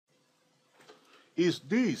Is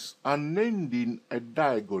this an ending a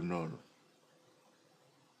diagonal?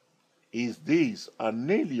 Is this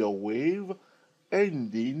an Elliott wave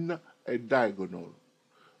ending a diagonal?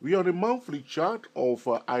 We are on a monthly chart of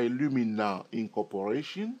Illumina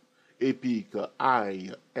Incorporation, EPIC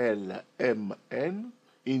ILMN,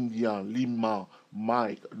 India Lima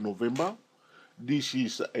Mike November. This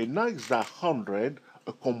is a NASDAQ 100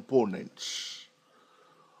 components.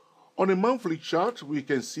 On a monthly chart, we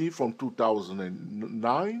can see from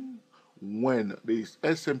 2009 when the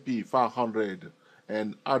S&P 500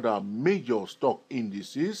 and other major stock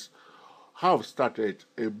indices have started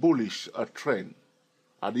a bullish trend.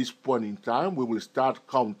 At this point in time, we will start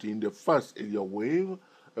counting the first Elliott wave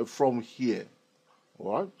from here.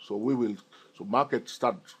 All right, so market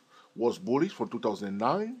was bullish from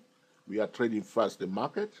 2009. We are trading first the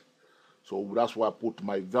market. So that's why I put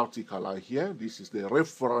my vertical line here. This is the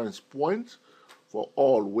reference point for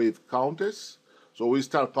all wave counters. So we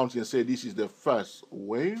start counting and say this is the first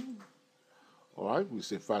wave. All right, we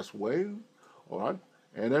say first wave. All right,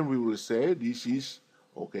 and then we will say this is,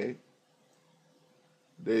 okay,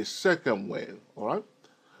 the second wave. All right,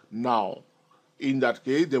 now in that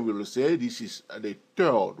case, then we will say this is the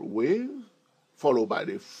third wave, followed by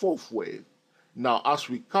the fourth wave. Now, as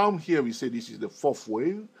we come here, we say this is the fourth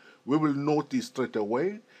wave. We will notice straight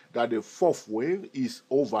away that the fourth wave is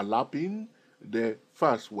overlapping the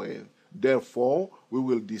first wave. Therefore, we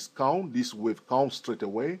will discount this wave count straight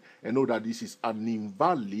away and know that this is an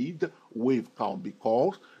invalid wave count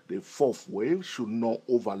because the fourth wave should not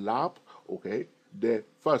overlap, okay, the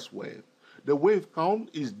first wave. The wave count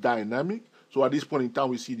is dynamic. So at this point in time,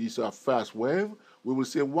 we see this first wave. We will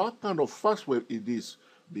say, what kind of first wave is this?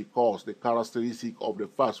 Because the characteristic of the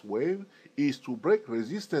first wave is to break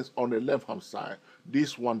resistance on the left-hand side.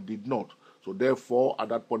 This one did not. So therefore, at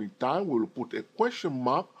that point in time, we will put a question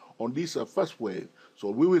mark on this first wave. So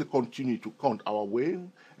we will continue to count our wave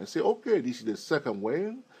and say, okay, this is the second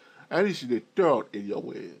wave, and this is the third Elliott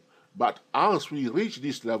wave. But as we reach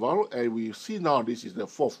this level, and we see now this is the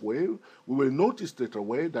fourth wave, we will notice straight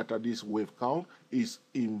away that this wave count is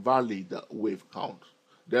invalid wave count.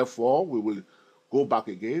 Therefore, we will go back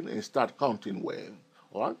again and start counting wave.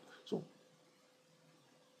 All right? So,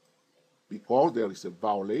 because there is a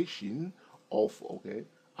violation of, okay,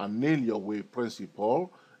 an Elliott wave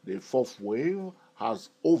principle, the fourth wave has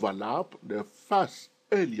overlapped the first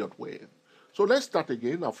Elliott wave. So let's start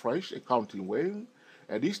again afresh, a counting wave.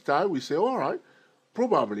 And this time we say, all right,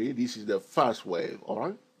 probably this is the first wave, all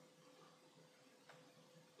right?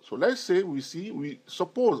 So let's say we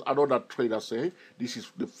suppose another trader say this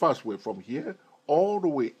is the first wave from here all the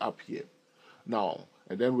way up here. Now,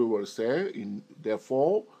 and then we will say,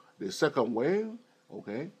 therefore, the second wave,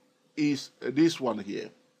 okay, is this one here.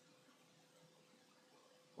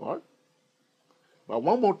 All right? But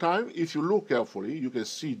one more time, if you look carefully, you can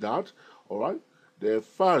see that, all right, the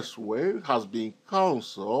first wave has been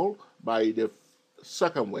cancelled by the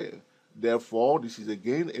second wave. Therefore, this is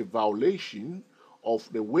again a violation of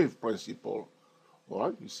the wave principle. All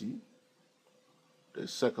right, you see? The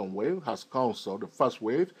second wave has cancelled the first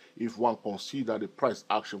wave if one consider the price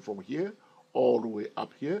action from here all the way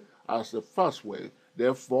up here as the first wave.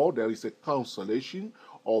 Therefore, there is a cancellation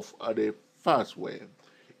of the first wave.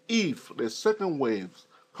 If the second wave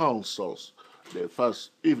cancels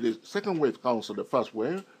if the second wave cancels the first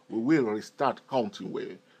wave, we will restart counting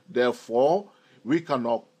wave. Therefore, we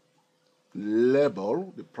cannot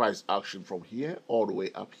label the price action from here all the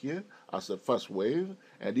way up here as the first wave,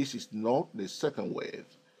 and this is not the second wave.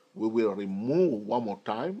 We will remove one more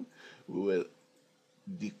time. We will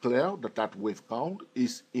declare that wave count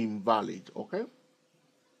is invalid, okay?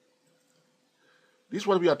 This is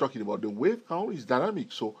what we are talking about. The wave count is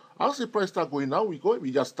dynamic. So as the price starts going down,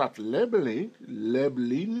 we just start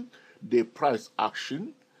labeling the price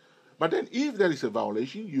action. But then if there is a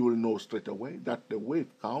violation, you will know straight away that the wave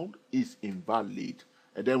count is invalid.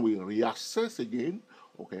 And then we reassess again,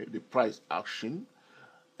 okay, the price action,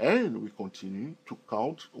 and we continue to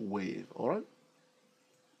count wave, all right?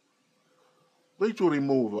 I'm going to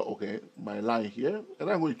remove, okay, my line here, and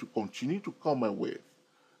I'm going to continue to count my wave.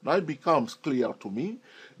 Now it becomes clear to me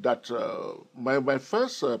that my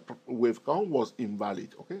first wave count was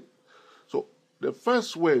invalid, okay? So the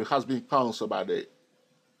first wave has been cancelled by the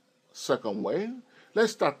second wave.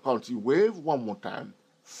 Let's start counting wave one more time.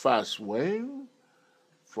 First wave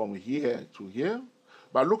from here to here.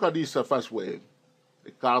 But look at this first wave. The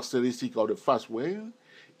characteristic of the first wave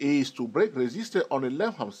is to break resistance on the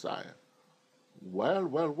left-hand side.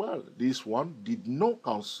 Well, this one did not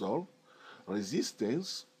cancel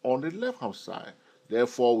resistance on the left-hand side.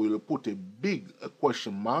 Therefore, we will put a big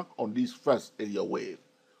question mark on this first Elliott wave.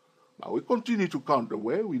 But we continue to count the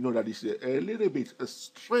wave. We know that it's a little bit a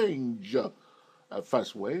strange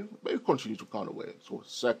first wave, but we continue to count the wave. So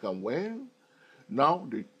second wave. Now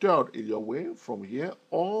the third Elliott wave from here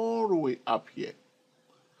all the way up here.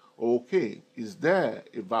 Okay, is there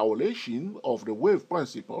a violation of the wave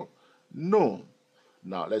principle? No.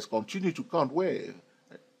 Now let's continue to count wave.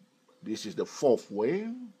 This is the fourth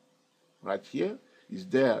wave right here. Is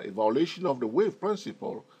there a violation of the wave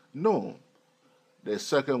principle? No. The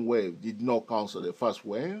second wave did not cancel the first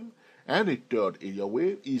wave, and the third Elliott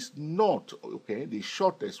wave is not, okay, the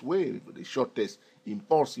shortest wave, the shortest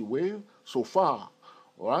impulsive wave so far,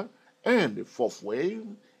 all right? And the fourth wave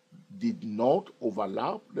did not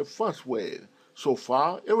overlap the first wave. So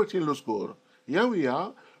far, everything looks good. Here we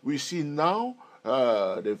are. We see now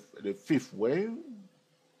the fifth wave,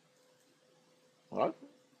 all right?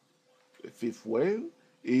 The fifth wave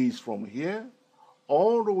is from here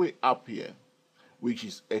all the way up here, which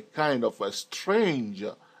is a kind of a strange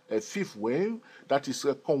fifth wave that is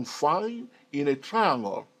confined in a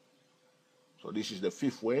triangle. So this is the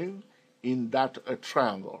fifth wave in that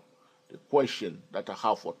triangle. The question that I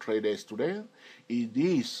have for traders today is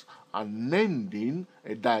this unending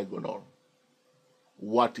a diagonal.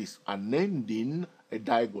 What is unending a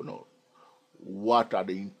diagonal? What are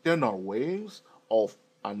the internal waves of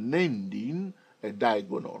unending a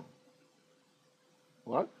diagonal?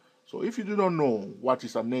 Right? So if you do not know what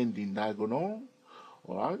is an ending diagonal,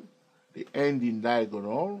 all right, the ending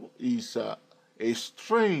diagonal is a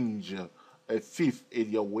strange fifth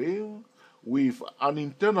Elliott wave with an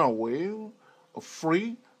internal wave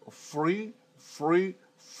free.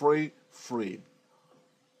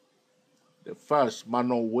 The first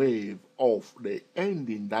manual wave of the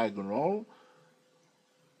ending diagonal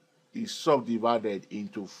is subdivided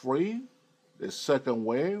into three. The second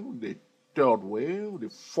wave, the third wave, the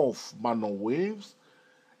fourth manual waves,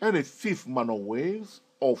 and the fifth manual waves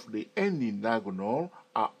of the ending diagonal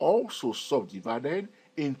are also subdivided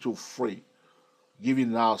into three,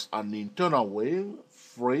 giving us an internal wave,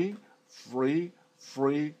 free.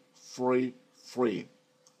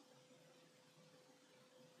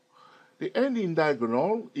 The ending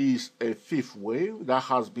diagonal is a fifth wave that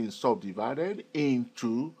has been subdivided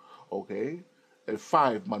into, okay, a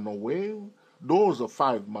five manual wave. Those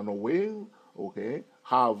five manual waves, okay,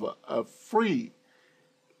 have a free,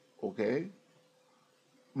 okay,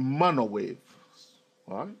 manual wave,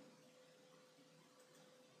 right?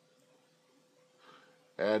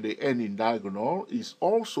 And the ending diagonal is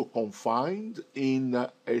also confined in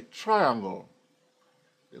a triangle.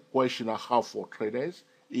 The question I have for traders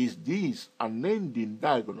is this an ending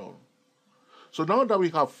diagonal? So now that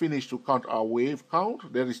we have finished to count our wave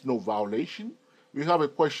count, there is no violation. We have a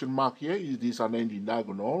question mark here. Is this an ending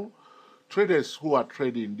diagonal? Traders who are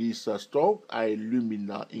trading this stock are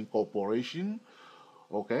Illumina Incorporation,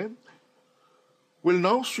 okay, will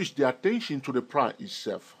now switch their attention to the price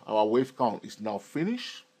itself. Our wave count is now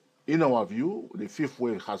finished. In our view, the fifth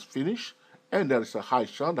wave has finished, and there is a high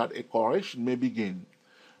chance that a correction may begin.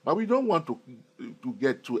 But we don't want to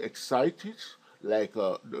get too excited like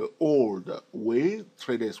the old way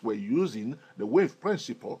traders were using the wave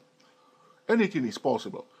principle. Anything is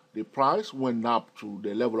possible. The price went up to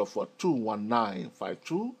the level of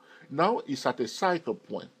 21952. Now it's at a cycle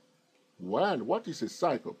point. Well, what is a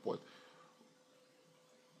cycle point?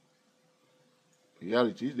 Here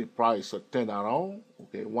it is, the price turn around,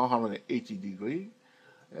 okay, 180 degrees.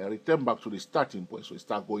 Return back to the starting point. So it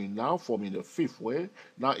start going now, forming the fifth wave.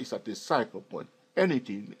 Now it's at a cycle point.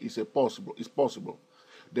 Anything is possible.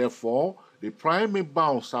 Therefore, the price may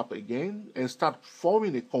bounce up again and start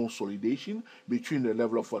forming a consolidation between the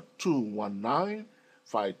level of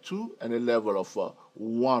 21952 and the level of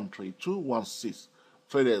 13216.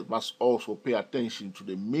 Traders must also pay attention to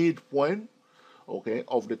the midpoint, okay,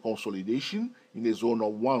 of the consolidation in the zone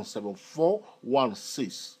of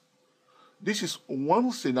 17416. This is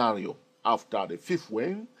one scenario. After the fifth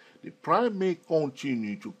wave, the price may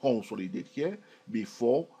continue to consolidate here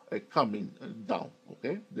before coming down.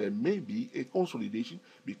 Okay, there may be a consolidation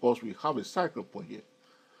because we have a cycle point here.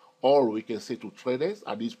 All we can say to traders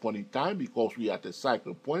at this point in time, because we are at a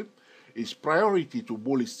cycle point, is priority to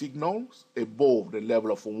bullish signals above the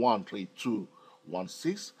level of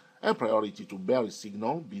 13216 and priority to bearish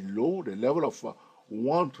signal below the level of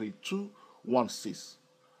 13216.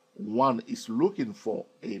 One is looking for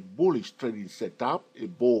a bullish trading setup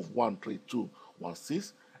above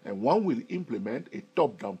 13216, and one will implement a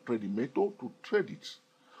top-down trading method to trade it.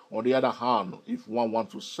 On the other hand, if one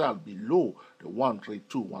wants to sell below the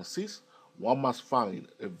 13216, one must find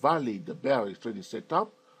a valid bearish trading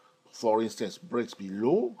setup. For instance, breaks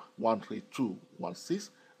below 13216,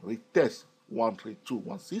 retest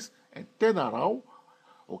 13216, and turn around,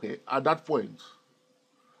 okay, at that point.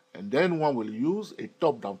 And then one will use a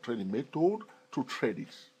top-down trading method to trade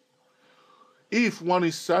it. If one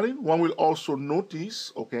is selling, one will also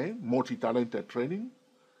notice, okay, multi-talented trading,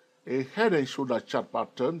 a head and shoulder chart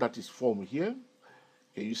pattern that is formed here.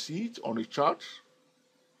 Can you see it on the chart?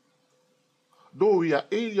 Though we are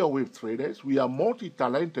area wave traders, we are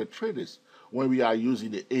multi-talented traders. When we are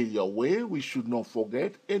using the area wave, we should not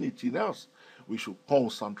forget anything else. We should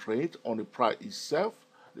concentrate on the price itself,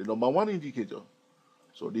 the number one indicator.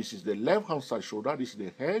 So this is the left-hand side shoulder, this is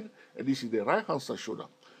the head, and this is the right-hand side shoulder.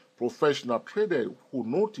 Professional traders who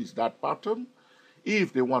notice that pattern,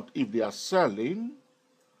 if they are selling,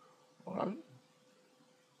 all right,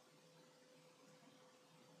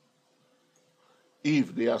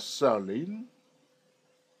 if they are selling,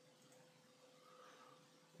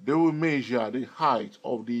 they will measure the height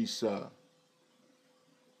of this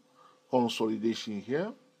consolidation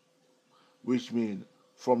here, which means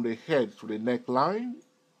from the head to the neckline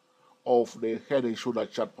of the head and shoulder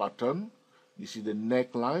chart pattern. This is the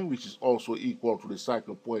neckline, which is also equal to the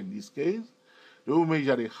cycle point in this case. They will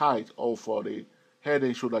measure the height of the head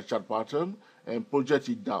and shoulder chart pattern and project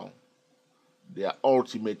it down. Their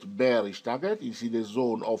ultimate bearish target is in the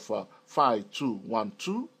zone of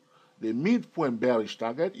 5212. The midpoint bearish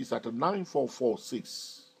target is at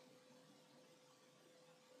 9446.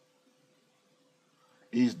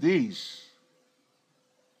 Is this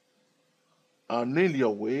an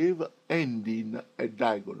Elliott wave ending a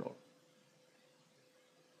diagonal?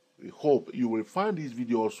 We hope you will find this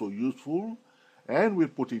video also useful and will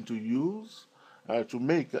put into use to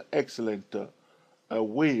make excellent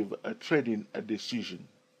wave trading decision.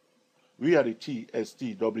 We are the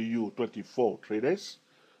TSTW24 traders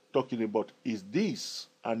talking about, is this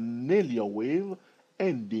an Elliott wave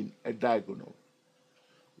ending a diagonal?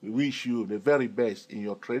 We wish you the very best in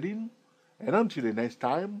your trading, and until the next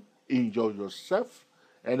time, enjoy yourself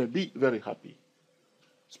and be very happy.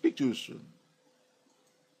 Speak to you soon.